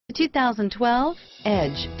2012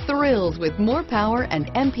 Edge thrills with more power and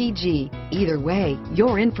MPG. Either way,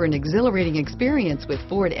 you're in for an exhilarating experience with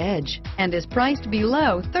Ford Edge and is priced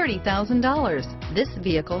below $30,000. This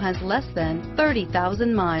vehicle has less than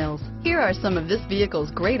 30,000 miles. Here are some of this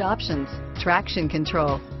vehicle's great options: traction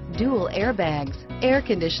control, dual airbags, air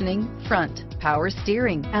conditioning, front, power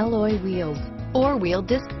steering, alloy wheels, four-wheel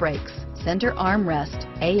disc brakes, center armrest,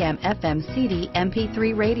 AM/FM CD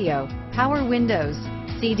MP3 radio, power windows,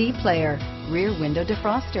 CD player, rear window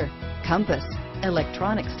defroster, compass,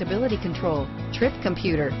 electronic stability control, trip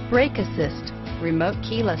computer, brake assist, remote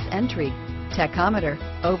keyless entry, tachometer,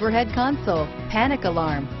 overhead console, panic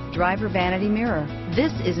alarm, driver vanity mirror.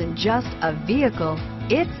 This isn't just a vehicle,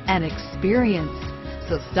 it's an experience.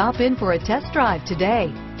 So stop in for a test drive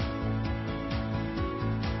today.